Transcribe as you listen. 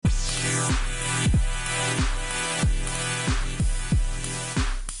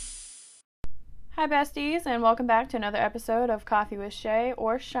Hi, besties, and welcome back to another episode of Coffee with Chey,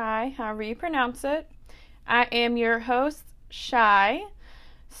 or Chey, however you pronounce it. I am your host, Chey.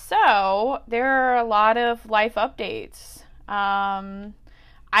 So, there are a lot of life updates. I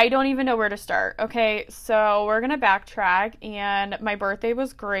don't even know where to start. Okay, so we're going to backtrack, and my birthday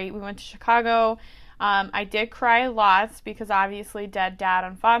was great. We went to Chicago. I did cry lots because obviously dead dad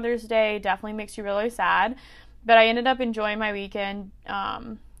on Father's Day definitely makes you really sad. But I ended up enjoying my weekend.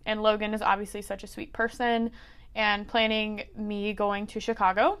 And Logan is obviously such a sweet person and planning me going to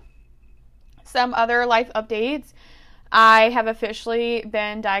Chicago. Some other life updates. I have officially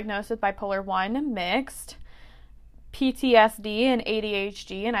been diagnosed with bipolar 1 mixed, PTSD, and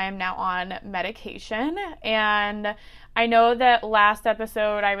ADHD, and I am now on medication. And I know that last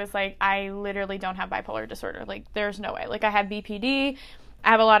episode I was like, I literally don't have bipolar disorder. Like, there's no way. Like, I have BPD. I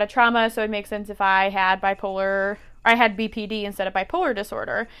have a lot of trauma, so it makes sense if I had BPD instead of bipolar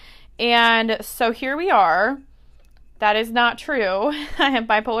disorder. And so here we are. That is not true. I have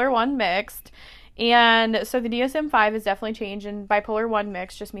bipolar 1 mixed. And so the DSM-5 has definitely changed, and bipolar 1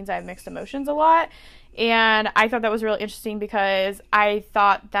 mixed just means I have mixed emotions a lot. And I thought that was really interesting because I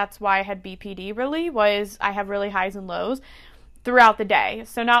thought that's why I had BPD really, was I have really highs and lows throughout the day.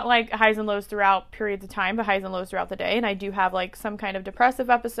 So not like highs and lows throughout periods of time, but highs and lows throughout the day. And I do have like some kind of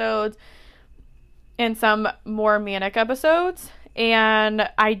depressive episodes and some more manic episodes. And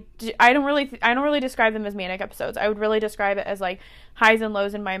I don't really describe them as manic episodes. I would really describe it as like highs and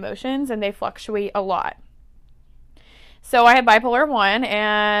lows in my emotions, and they fluctuate a lot. So I have bipolar 1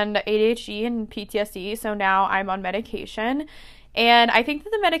 and ADHD and PTSD. So now I'm on medication. And I think that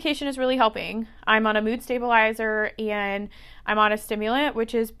the medication is really helping. I'm on a mood stabilizer and I'm on a stimulant,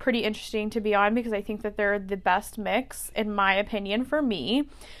 which is pretty interesting to be on because I think that they're the best mix, in my opinion, for me.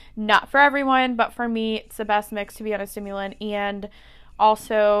 Not for everyone, but for me, it's the best mix to be on a stimulant and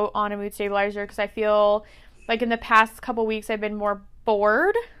also on a mood stabilizer because I feel like in the past couple weeks I've been more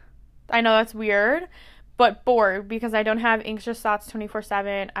bored. I know that's weird, but bored because I don't have anxious thoughts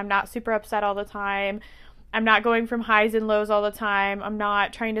 24/7. I'm not super upset all the time. I'm not going from highs and lows all the time. I'm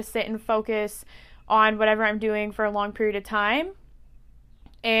not trying to sit and focus on whatever I'm doing for a long period of time.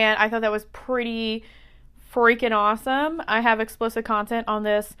 And I thought that was pretty freaking awesome. I have explicit content on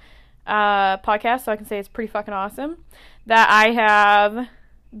this podcast, so I can say it's pretty fucking awesome that I have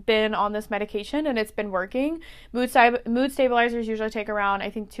been on this medication and it's been working. Mood stabilizers usually take around, I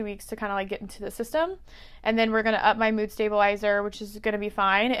think, 2 weeks to kind of like get into the system. And then we're going to up my mood stabilizer, which is going to be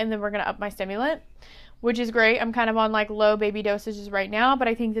fine. And then we're going to up my stimulant, which is great. I'm kind of on like low baby dosages right now, but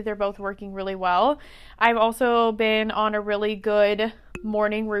I think that they're both working really well. I've also been on a really good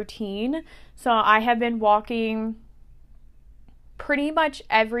morning routine. So I have been walking pretty much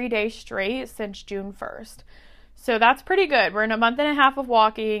every day straight since June 1st. So that's pretty good. We're in a month and a half of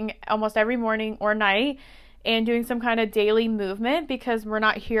walking almost every morning or night and doing some kind of daily movement because we're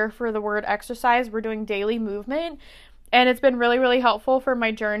not here for the word exercise. We're doing daily movement. And it's been really, really helpful for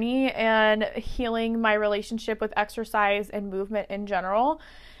my journey and healing my relationship with exercise and movement in general.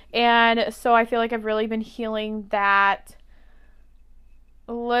 And so I feel like I've really been healing that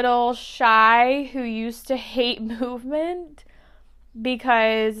little Chey who used to hate movement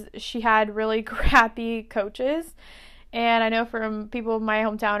because she had really crappy coaches. And I know from people in my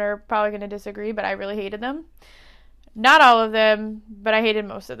hometown are probably going to disagree, but I really hated them. Not all of them, but I hated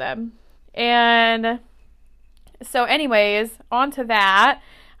most of them. And so anyways, on to that.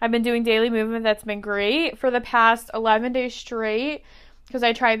 I've been doing daily movement. That's been great for the past 11 days straight because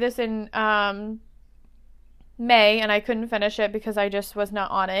I tried this in May and I couldn't finish it because I just was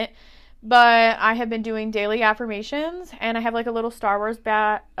not on it. But I have been doing daily affirmations and I have like a little Star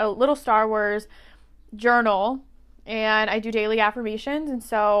Wars journal, and I do daily affirmations. And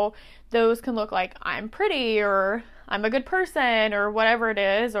so those can look like I'm pretty or I'm a good person or whatever it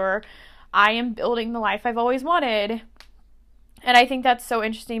is, or I am building the life I've always wanted. And I think that's so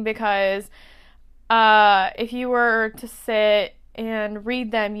interesting because if you were to sit and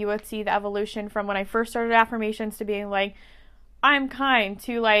read them, you would see the evolution from when I first started affirmations to being like, I'm kind,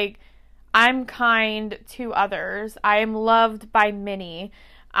 to like, I'm kind to others. I am loved by many.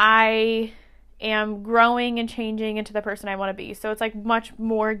 I am growing and changing into the person I want to be. So it's like much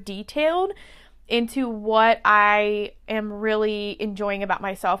more detailed into what I am really enjoying about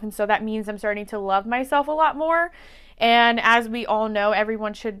myself. And so that means I'm starting to love myself a lot more. And as we all know,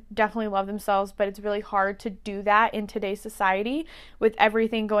 everyone should definitely love themselves, but it's really hard to do that in today's society with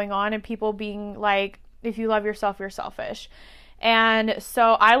everything going on and people being like, if you love yourself, you're selfish. And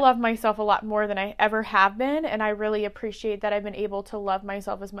so I love myself a lot more than I ever have been, and I really appreciate that I've been able to love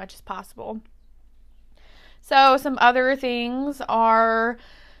myself as much as possible. So some other things are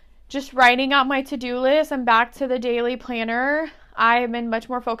just writing out my to-do list. I'm back to the daily planner. I have been much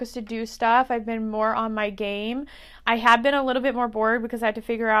more focused to do stuff. I've been more on my game. I have been a little bit more bored because I had to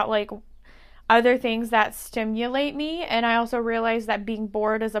figure out like other things that stimulate me. And I also realized that being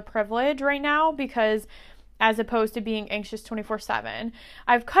bored is a privilege right now, because as opposed to being anxious 24/7.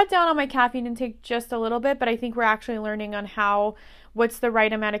 I've cut down on my caffeine intake just a little bit, but I think we're actually learning on what's the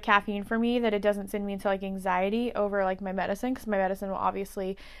right amount of caffeine for me, that it doesn't send me into like anxiety over like my medicine, because my medicine will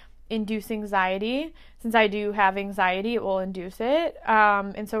obviously induce anxiety. Since I do have anxiety, it will induce it.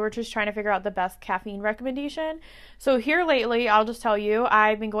 And so we're just trying to figure out the best caffeine recommendation. So here lately, I'll just tell you,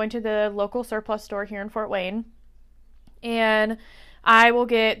 I've been going to the local surplus store here in Fort Wayne, and I will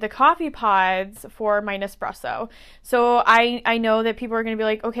get the coffee pods for my Nespresso. So I know that people are going to be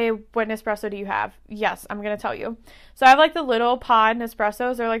like, okay, what Nespresso do you have? Yes, I'm going to tell you. So I have like the little pod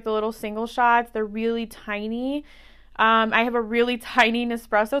Nespressos. They're like the little single shots. They're really tiny. I have a really tiny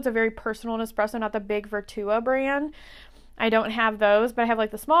Nespresso. It's a very personal Nespresso, not the big Vertua brand. I don't have those, but I have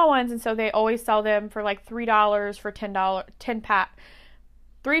like the small ones, and so they always sell them for like $3 for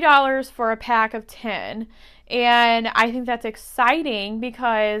 $3 for a pack of 10. And I think that's exciting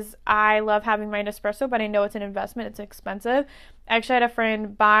because I love having my Nespresso, but I know it's an investment. It's expensive. I actually had a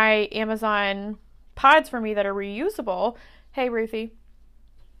friend buy Amazon pods for me that are reusable. Hey, Ruthie.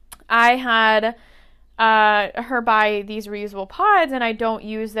 I had her buy these reusable pods, and I don't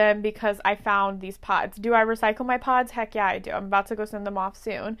use them because I found these pods. Do I recycle my pods? Heck yeah, I do. I'm about to go send them off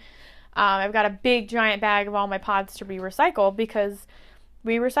soon. I've got a big giant bag of all my pods to be recycled, because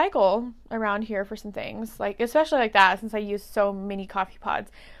we recycle around here for some things, like especially like that, since I use so many coffee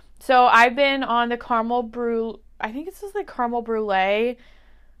pods. So I've been on the caramel brew. I think this is like caramel brulee,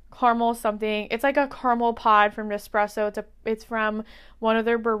 caramel something. It's like a caramel pod from Nespresso. It's from one of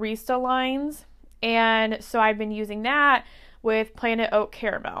their barista lines. And so I've been using that with Planet Oat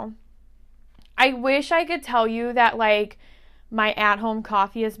Caramel. I wish I could tell you that like my at-home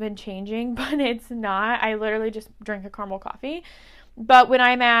coffee has been changing, but it's not. I literally just drink a caramel coffee. But when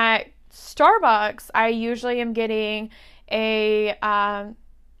I'm at Starbucks, I usually am getting a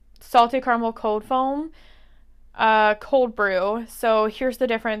salted caramel cold foam cold brew. So here's the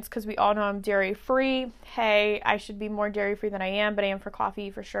difference, because we all know I'm dairy free. Hey, I should be more dairy free than I am, but I am for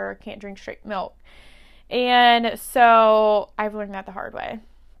coffee for sure. Can't drink straight milk. And so I've learned that the hard way.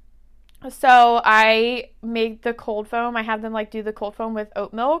 So I make the cold foam. I have them like do the cold foam with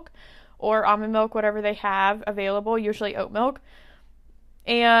oat milk or almond milk, whatever they have available, usually oat milk.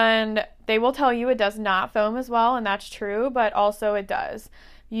 And they will tell you it does not foam as well, and that's true, but also it does.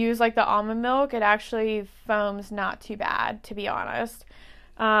 Use like the almond milk, it actually foams not too bad, to be honest.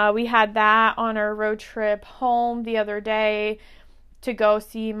 We had that on our road trip home the other day to go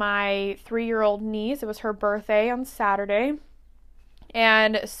see my 3-year-old niece. It was her birthday on Saturday.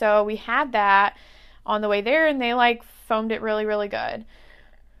 And so we had that on the way there, and they like foamed it really, really good.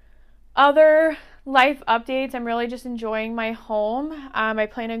 Other life updates, I'm really just enjoying my home. I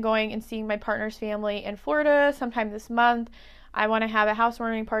plan on going and seeing my partner's family in Florida sometime this month. I want to have a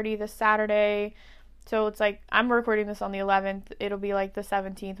housewarming party this Saturday. So it's like, I'm recording this on the 11th. It'll be like the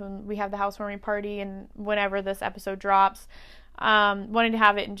 17th when we have the housewarming party, and whenever this episode drops. Wanting to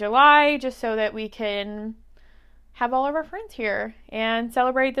have it in July just so that we can have all of our friends here and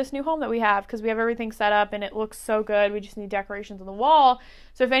celebrate this new home that we have, because we have everything set up and it looks so good. We just need decorations on the wall.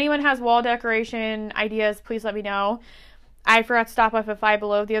 So if anyone has wall decoration ideas, please let me know. I forgot to stop off at Five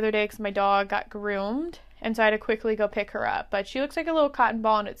Below the other day because my dog got groomed, and so I had to quickly go pick her up. But she looks like a little cotton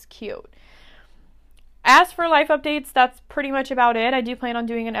ball and it's cute. As for life updates, that's pretty much about it. I do plan on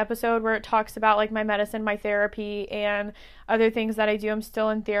doing an episode where it talks about like my medicine, my therapy, and other things that I do. I'm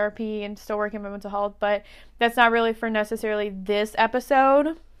still in therapy and still working on my mental health, but that's not really for necessarily this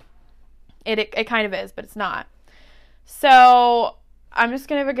episode. It kind of is, but it's not. So I'm just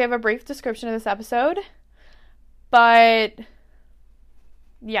going to give a brief description of this episode. But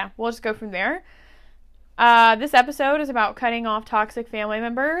yeah, we'll just go from there. This episode is about cutting off toxic family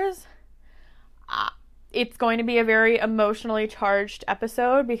members. It's going to be a very emotionally charged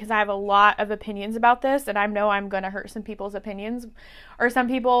episode because I have a lot of opinions about this, and I know I'm going to hurt some people's opinions or some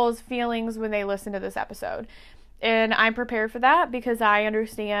people's feelings when they listen to this episode. And I'm prepared for that because I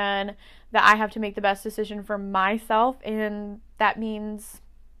understand that I have to make the best decision for myself, and that means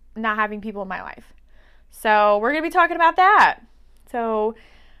not having people in my life. So we're going to be talking about that. So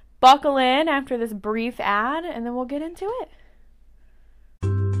buckle in after this brief ad, and then we'll get into it.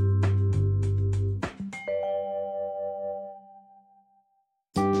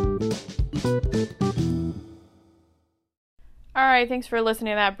 Alright, thanks for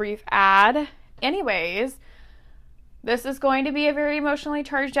listening to that brief ad. Anyways, This is going to be a very emotionally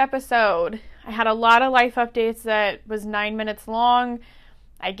charged episode. I had a lot of life updates that was 9 minutes long.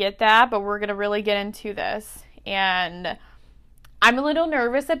 I get that, but we're going to really get into this. And I'm a little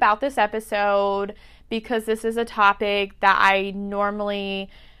nervous about this episode because this is a topic that I normally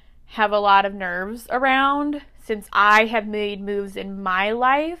have a lot of nerves around, since I have made moves in my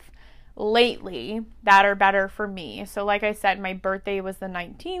life lately that are better for me. So like I said, my birthday was the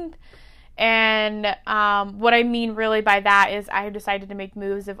 19th. And what I mean really by that is I have decided to make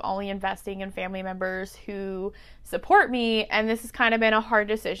moves of only investing in family members who support me. And this has kind of been a hard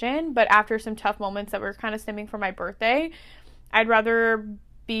decision. But after some tough moments that were kind of stemming from my birthday, I'd rather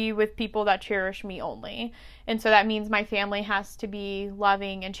be with people that cherish me only. And so that means my family has to be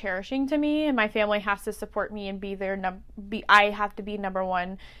loving and cherishing to me, and my family has to support me and be there. I have to be number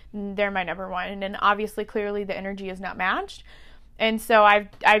one. They're my number one. And obviously, clearly, the energy is not matched. And so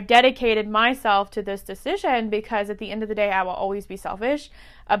I've dedicated myself to this decision because at the end of the day, I will always be selfish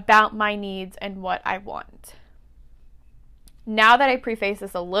about my needs and what I want. Now that I preface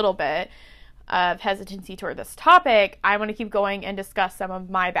this a little bit of hesitancy toward this topic, I want to keep going and discuss some of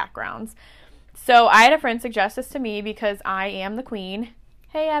my backgrounds. So I had a friend suggest this to me because I am the queen.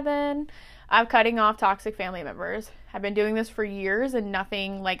 Hey, Evan. I'm cutting off toxic family members. I've been doing this for years and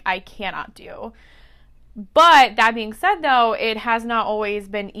nothing like I cannot do. But that being said, though, it has not always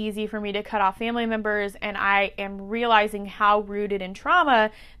been easy for me to cut off family members, and I am realizing how rooted in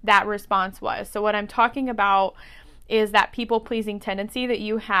trauma that response was. So what I'm talking about is that people-pleasing tendency that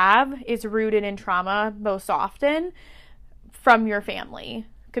you have is rooted in trauma most often from your family.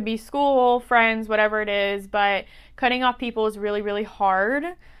 It could be school, friends, whatever it is, but cutting off people is really, really hard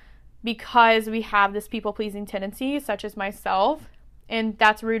because we have this people-pleasing tendency, such as myself, and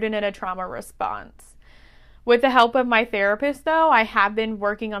that's rooted in a trauma response. With the help of my therapist, though, I have been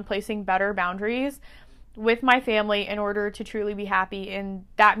working on placing better boundaries with my family in order to truly be happy, and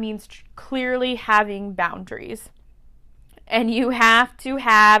that means clearly having boundaries. And you have to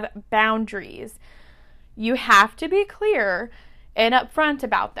have boundaries. You have to be clear and upfront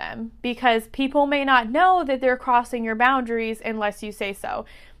about them because people may not know that they're crossing your boundaries unless you say so.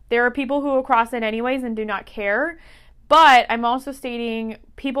 There are people who will cross it anyways and do not care. But I'm also stating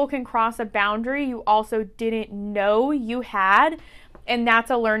people can cross a boundary you also didn't know you had, and that's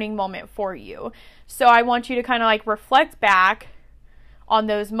a learning moment for you. So I want you to kind of like reflect back on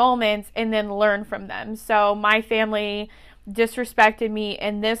those moments and then learn from them. So my family disrespected me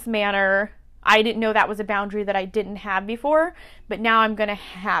in this manner. I didn't know that was a boundary that I didn't have before, but now I'm going to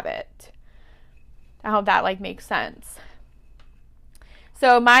have it. I hope that like makes sense.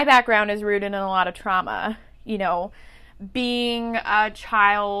 So my background is rooted in a lot of trauma, you know, being a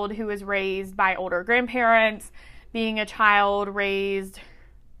child who was raised by older grandparents, being a child raised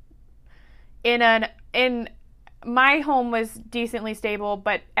in my home was decently stable,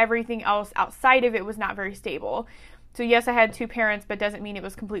 but everything else outside of it was not very stable. So yes, I had two parents, but doesn't mean it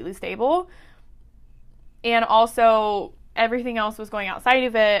was completely stable. And also everything else was going outside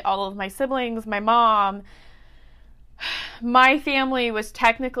of it. All of my siblings, my mom, my family was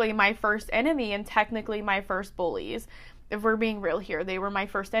technically my first enemy and technically my first bullies. If we're being real here, they were my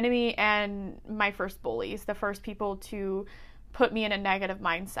first enemy and my first bullies, the first people to put me in a negative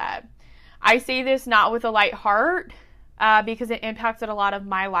mindset. I say this not with a light heart because it impacted a lot of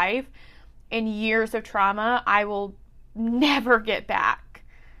my life and years of trauma I will never get back.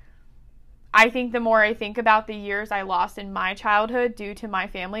 I think the more I think about the years I lost in my childhood due to my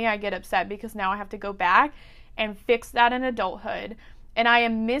family, I get upset because now I have to go back and fix that in adulthood. And I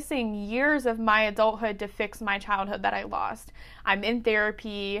am missing years of my adulthood to fix my childhood that I lost. I'm in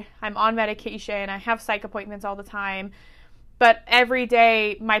therapy, I'm on medication, I have psych appointments all the time. But every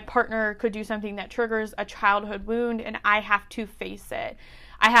day my partner could do something that triggers a childhood wound and I have to face it.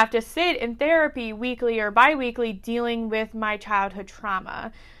 I have to sit in therapy weekly or bi-weekly dealing with my childhood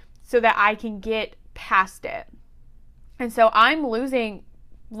trauma so that I can get past it. And so I'm losing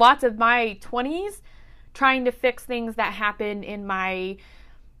lots of my 20s trying to fix things that happened in my,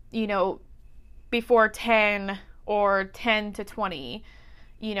 before 10 or 10 to 20,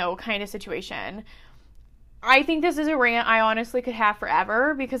 kind of situation. I think this is a rant I honestly could have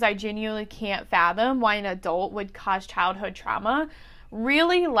forever because I genuinely can't fathom why an adult would cause childhood trauma,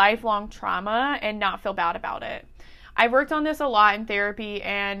 really lifelong trauma, and not feel bad about it. I've worked on this a lot in therapy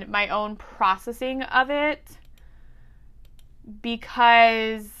and my own processing of it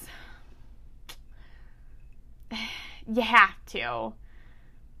because you have to.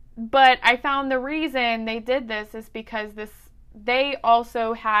 But I found the reason they did this is because they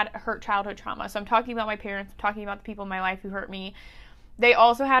also had hurt childhood trauma. So I'm talking about my parents, I'm talking about the people in my life who hurt me. They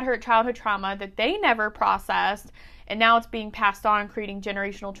also had her childhood trauma that they never processed, and now it's being passed on, creating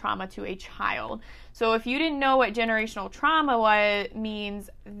generational trauma to a child. So if you didn't know what generational trauma means,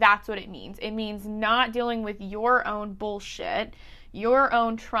 that's what it means. It means not dealing with your own bullshit, your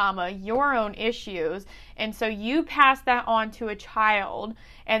own trauma, your own issues. And so you pass that on to a child,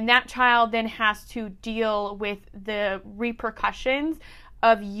 and that child then has to deal with the repercussions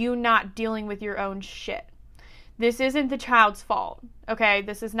of you not dealing with your own shit. This isn't the child's fault, okay?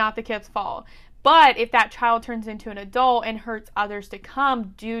 This is not the kid's fault. But if that child turns into an adult and hurts others to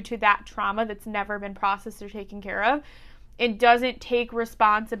come due to that trauma that's never been processed or taken care of, it doesn't take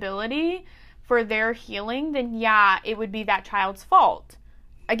responsibility for their healing, then yeah, it would be that child's fault.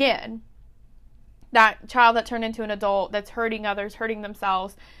 Again, that child that turned into an adult that's hurting others, hurting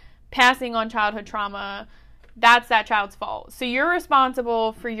themselves, passing on childhood trauma, that's that child's fault. So you're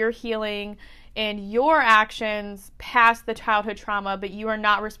responsible for your healing and your actions past the childhood trauma, but you are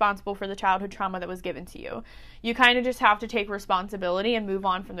not responsible for the childhood trauma that was given to you. You kind of just have to take responsibility and move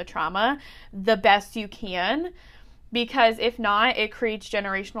on from the trauma the best you can, because if not, it creates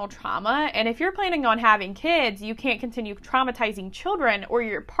generational trauma. And if you're planning on having kids, you can't continue traumatizing children or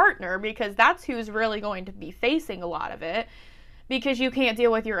your partner, because that's who's really going to be facing a lot of it, because you can't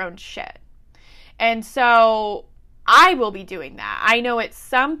deal with your own shit. And so I will be doing that. I know at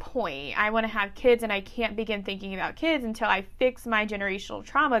some point I want to have kids, and I can't begin thinking about kids until I fix my generational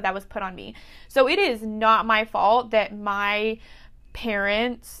trauma that was put on me. So it is not my fault that my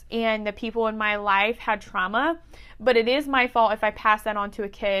parents and the people in my life had trauma, but it is my fault if I pass that on to a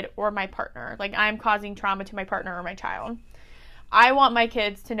kid or my partner. Like, I'm causing trauma to my partner or my child. I want my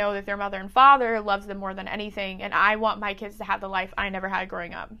kids to know that their mother and father loves them more than anything, and I want my kids to have the life I never had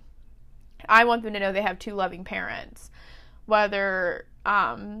growing up. I want them to know they have two loving parents. Whether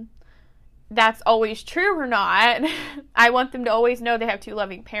that's always true or not, I want them to always know they have two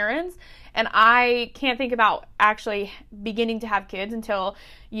loving parents. And I can't think about actually beginning to have kids until,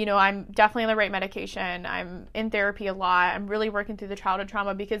 I'm definitely on the right medication. I'm in therapy a lot. I'm really working through the childhood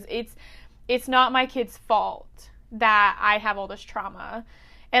trauma, because it's not my kid's fault that I have all this trauma.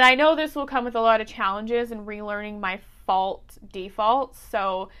 And I know this will come with a lot of challenges and relearning my fault defaults.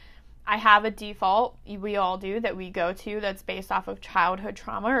 So I have a default, we all do, that we go to that's based off of childhood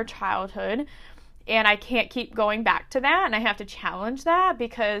trauma or childhood. And I can't keep going back to that, and I have to challenge that,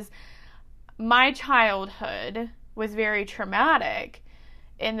 because my childhood was very traumatic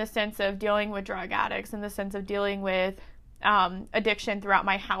in the sense of dealing with drug addicts, in the sense of dealing with addiction throughout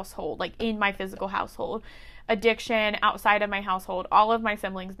my household, like in my physical household, addiction outside of my household, all of my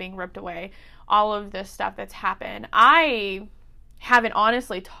siblings being ripped away, all of this stuff that's happened. I haven't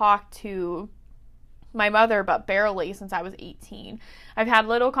honestly talked to my mother but barely since I was 18. I've had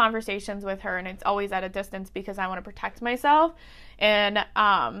little conversations with her, and it's always at a distance because I want to protect myself. And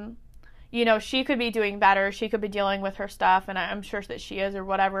she could be doing better, she could be dealing with her stuff, and I'm sure that she is, or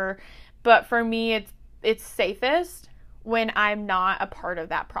whatever, but for me it's safest when I'm not a part of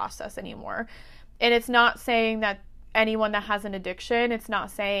that process anymore. And it's not saying that anyone that has an addiction, it's not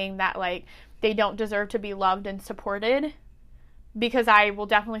saying that like they don't deserve to be loved and supported, because I will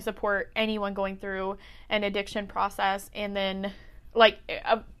definitely support anyone going through an addiction process. And then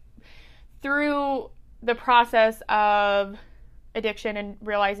through the process of addiction and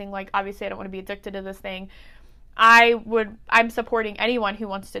realizing, like, obviously I don't want to be addicted to this thing, I'm supporting anyone who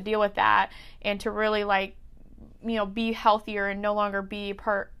wants to deal with that and to really be healthier and no longer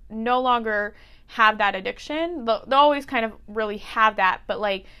have that addiction. They'll always kind of really have that, but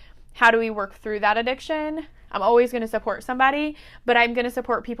like, how do we work through that addiction? I'm always going to support somebody, but I'm going to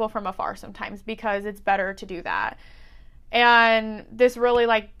support people from afar sometimes, because it's better to do that. And this really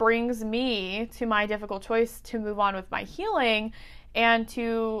brings me to my difficult choice to move on with my healing and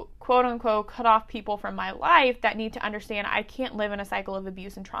to quote unquote cut off people from my life that need to understand I can't live in a cycle of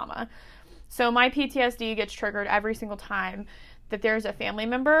abuse and trauma. So my PTSD gets triggered every single time that there's a family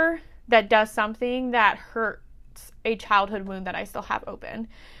member that does something that hurts a childhood wound that I still have open.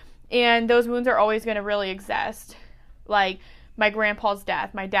 And those wounds are always going to really exist. Like my grandpa's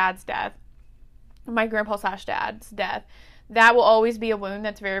death, my dad's death, my grandpa/dad's death. That will always be a wound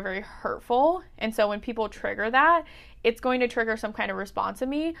that's very, very hurtful. And so when people trigger that, it's going to trigger some kind of response in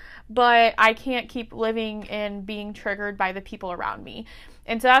me. But I can't keep living and being triggered by the people around me.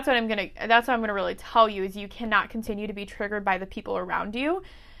 And so that's what I'm gonna really tell you, is you cannot continue to be triggered by the people around you.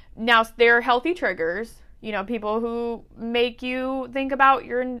 Now, there are healthy triggers, people who make you think about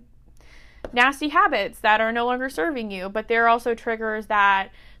your nasty habits that are no longer serving you, but there are also triggers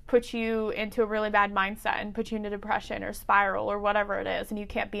that put you into a really bad mindset and put you into depression or spiral or whatever it is, and you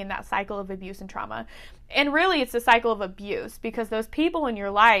can't be in that cycle of abuse and trauma. And really, it's a cycle of abuse because those people in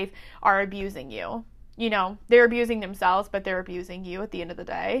your life are abusing you. You know, they're abusing themselves, but they're abusing you at the end of the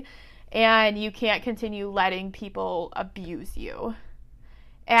day. And you can't continue letting people abuse you.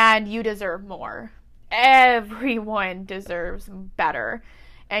 And you deserve more. Everyone deserves better.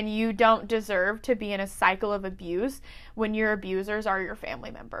 And you don't deserve to be in a cycle of abuse when your abusers are your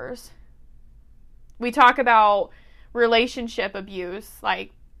family members. We talk about relationship abuse,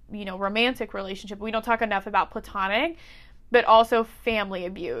 like, you know, romantic relationship. We don't talk enough about platonic, but also family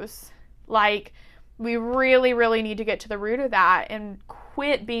abuse. Like, we really, really need to get to the root of that and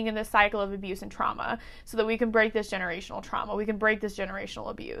quit being in this cycle of abuse and trauma so that we can break this generational trauma. We can break this generational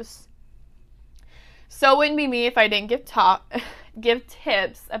abuse. So it wouldn't be me if I didn't give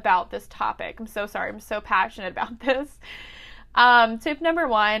tips about this topic. I'm so sorry. I'm so passionate about this. Tip number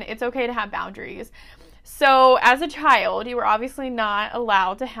 1, it's okay to have boundaries. So as a child, you were obviously not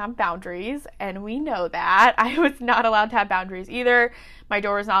allowed to have boundaries, and we know that. I was not allowed to have boundaries either. My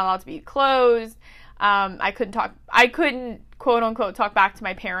door was not allowed to be closed. I couldn't quote unquote talk back to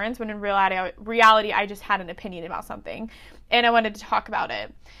my parents when in reality I just had an opinion about something and I wanted to talk about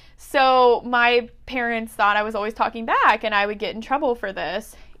it. So my parents thought I was always talking back and I would get in trouble for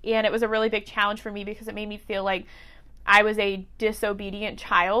this. And it was a really big challenge for me because it made me feel like I was a disobedient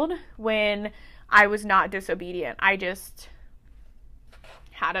child when I was not disobedient. I just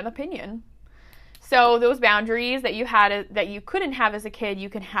had an opinion. So those boundaries that you had, that you couldn't have as a kid, you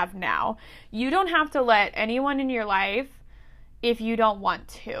can have now. You don't have to let anyone in your life if you don't want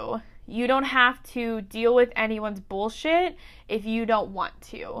to. You don't have to deal with anyone's bullshit if you don't want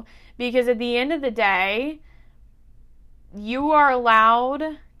to. Because at the end of the day, you are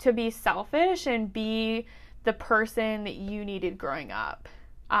allowed to be selfish and be the person that you needed growing up.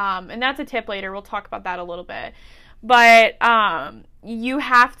 And that's a tip later. We'll talk about that a little bit. But you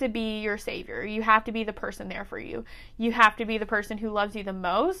have to be your savior. You have to be the person there for you. You have to be the person who loves you the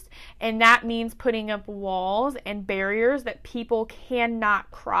most. And that means putting up walls and barriers that people cannot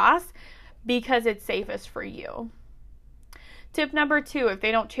cross because it's safest for you. Tip number 2, if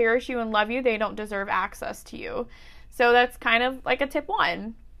they don't cherish you and love you, they don't deserve access to you. So that's kind of like a tip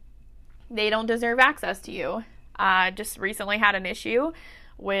 1. They don't deserve access to you. Just recently had an issue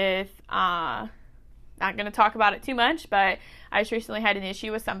with, not going to talk about it too much, but I just recently had an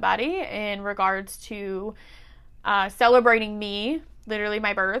issue with somebody in regards to celebrating me, literally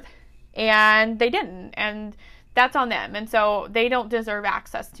my birth, and they didn't, and that's on them. And so they don't deserve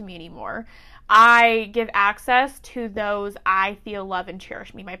access to me anymore. I give access to those I feel love and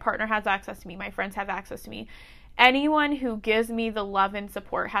cherish me. My partner has access to me. My friends have access to me. Anyone who gives me the love and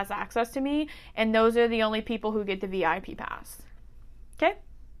support has access to me, and those are the only people who get the VIP pass. Okay?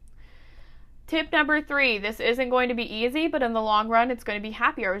 Tip number 3, this isn't going to be easy, but in the long run, it's going to be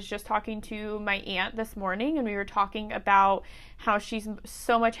happier. I was just talking to my aunt this morning, and we were talking about how she's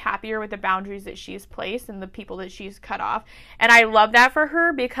so much happier with the boundaries that she's placed and the people that she's cut off. And I love that for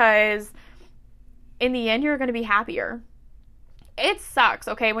her because in the end, you're going to be happier. It sucks,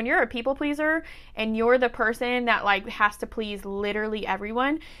 okay? When you're a people pleaser and you're the person that like has to please literally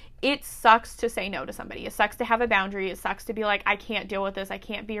everyone, it sucks to say no to somebody. It sucks to have a boundary. It sucks to be like, I can't deal with this. I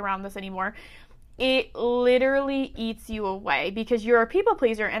can't be around this anymore. It literally eats you away because you're a people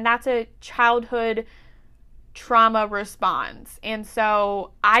pleaser, and that's a childhood trauma response. And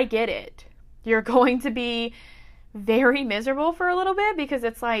so I get it. You're going to be very miserable for a little bit because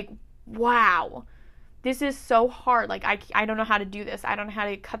it's like, wow, this is so hard. Like, I don't know how to do this. I don't know how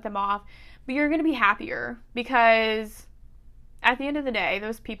to cut them off. But you're going to be happier because at the end of the day,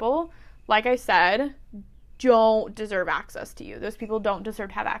 those people, like I said, don't deserve access to you. Those people don't deserve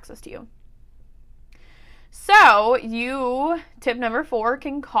to have access to you. So you, tip number 4,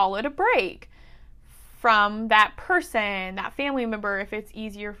 can call it a break from that person, that family member, if it's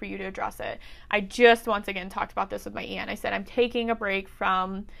easier for you to address it. I just once again talked about this with my aunt. I said, I'm taking a break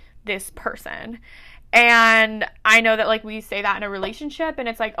from this person. And I know that like we say that in a relationship and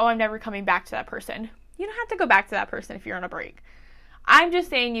it's like, oh, I'm never coming back to that person. You don't have to go back to that person if you're on a break. I'm just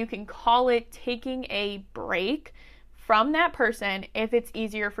saying you can call it taking a break from that person if it's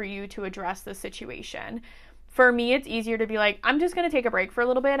easier for you to address the situation. For me, it's easier to be like, I'm just going to take a break for a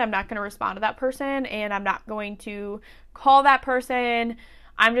little bit. I'm not going to respond to that person, and I'm not going to call that person.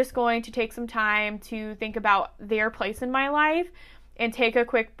 I'm just going to take some time to think about their place in my life and take a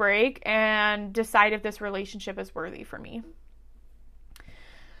quick break and decide if this relationship is worthy for me.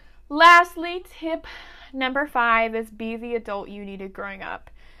 Lastly, tip number 5 is be the adult you needed growing up.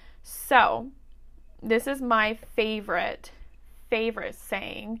 So, this is my favorite favorite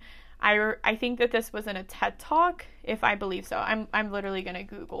saying. I think that this was in a TED Talk, if I believe so. I'm literally going to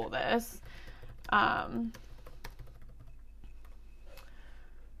Google this.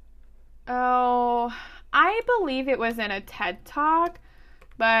 I believe it was in a TED Talk,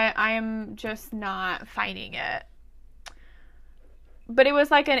 but I am just not finding it. But it was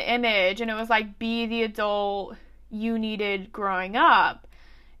like an image, and it was like, be the adult you needed growing up.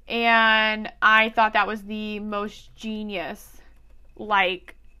 And I thought that was the most genius,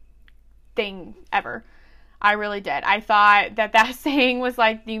 like, thing ever. I really did. I thought that saying was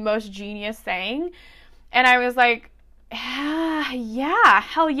like the most genius saying. And I was like, yeah,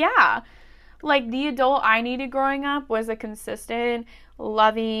 hell yeah. Like, the adult I needed growing up was a consistent,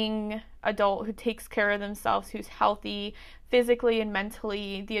 loving adult who takes care of themselves, who's healthy physically and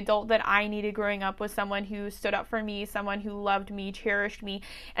mentally. The adult that I needed growing up was someone who stood up for me, someone who loved me, cherished me,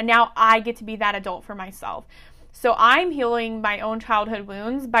 and now I get to be that adult for myself. So I'm healing my own childhood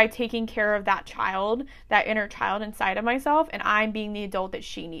wounds by taking care of that child, that inner child inside of myself, and I'm being the adult that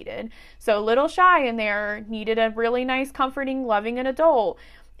she needed. So little Chey in there needed a really nice, comforting, loving adult,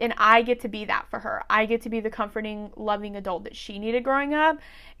 and I get to be that for her. I get to be the comforting, loving adult that she needed growing up,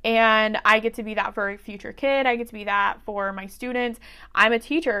 and I get to be that for a future kid. I get to be that for my students. I'm a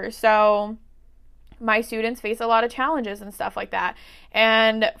teacher, so my students face a lot of challenges and stuff like that.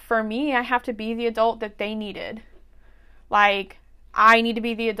 And for me, I have to be the adult that they needed. Like, I need to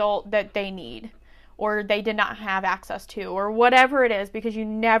be the adult that they need, or they did not have access to, or whatever it is, because you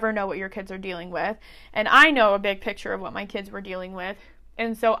never know what your kids are dealing with. And I know a big picture of what my kids were dealing with.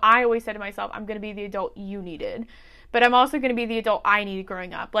 And so I always said to myself, I'm going to be the adult you needed, but I'm also going to be the adult I needed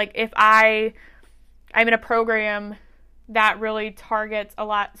growing up. Like, if I'm in a program that really targets a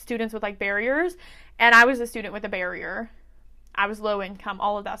lot students with like barriers, and I was a student with a barrier. I was low income,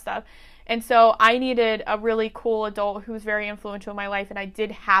 all of that stuff. And so I needed a really cool adult who was very influential in my life, and I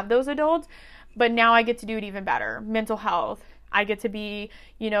did have those adults, but now I get to do it even better. Mental health. I get to be,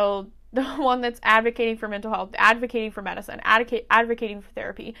 the one that's advocating for mental health, advocating for medicine, advocating for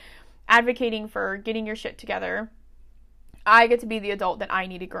therapy, advocating for getting your shit together. I get to be the adult that I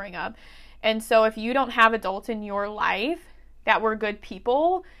needed growing up. And so if you don't have adults in your life that were good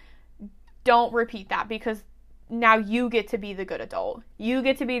people, don't repeat that, because now you get to be the good adult. You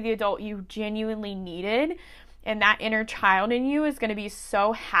get to be the adult you genuinely needed, and that inner child in you is going to be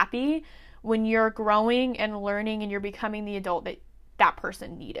so happy when you're growing and learning and you're becoming the adult that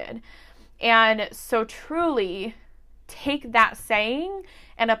person needed. And so truly take that saying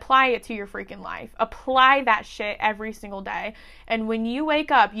and apply it to your freaking life. Apply that shit every single day. And when you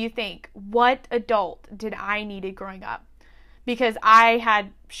wake up, you think, what adult did I needed growing up? Because I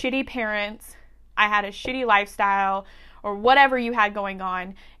had shitty parents, I had a shitty lifestyle, or whatever you had going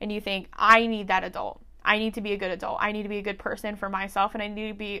on, and you think, I need that adult. I need to be a good adult. I need to be a good person for myself, and I need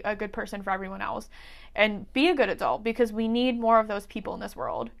to be a good person for everyone else. And be a good adult, because we need more of those people in this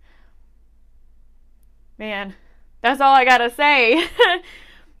world. Man, that's all I gotta say.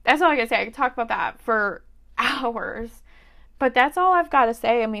 That's all I gotta say. I could talk about that for hours. But that's all I've got to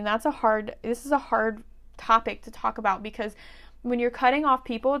say. I mean, this is a hard topic to talk about, because when you're cutting off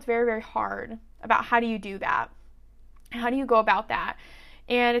people, it's very, very hard about how do you do that? How do you go about that?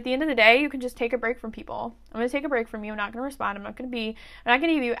 And at the end of the day, you can just take a break from people. I'm going to take a break from you. I'm not going to respond. I'm not going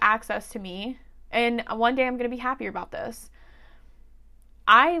to give you access to me. And one day I'm going to be happier about this.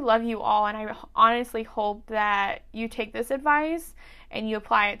 I love you all, and I honestly hope that you take this advice and you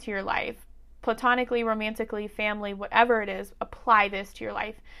apply it to your life. Platonically, romantically, family, whatever it is, apply this to your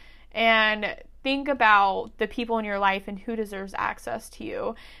life. And think about the people in your life and who deserves access to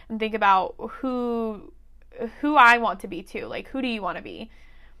you. And think about who I want to be too. Like, who do you want to be?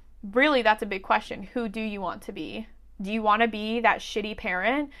 Really, that's a big question. Who do you want to be? Do you want to be that shitty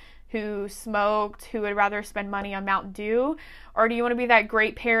parent who smoked, who would rather spend money on Mountain Dew? Or do you want to be that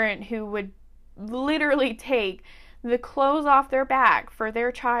great parent who would literally take the clothes off their back for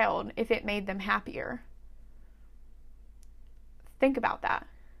their child if it made them happier? Think about that.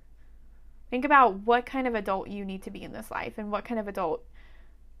 Think about what kind of adult you need to be in this life, and what kind of adult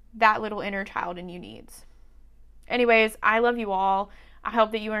that little inner child in you needs. Anyways, I love you all. I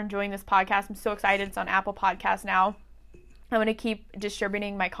hope that you are enjoying this podcast. I'm so excited. It's on Apple Podcasts now. I'm going to keep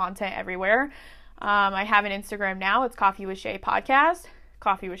distributing my content everywhere. I have an Instagram now. It's Coffee with Chey Podcast.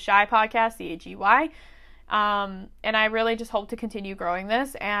 Coffee with Chey Podcast, CAGY. And I really just hope to continue growing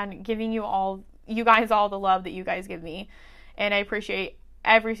this and giving you guys all the love that you guys give me. And I appreciate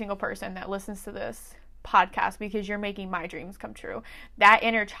every single person that listens to this podcast, because you're making my dreams come true. That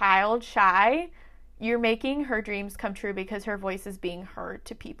inner child, Chey, you're making her dreams come true, because her voice is being heard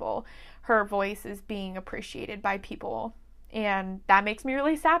to people. Her voice is being appreciated by people. And that makes me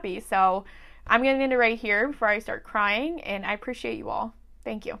really sappy. So I'm going to end it right here before I start crying. And I appreciate you all.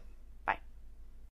 Thank you.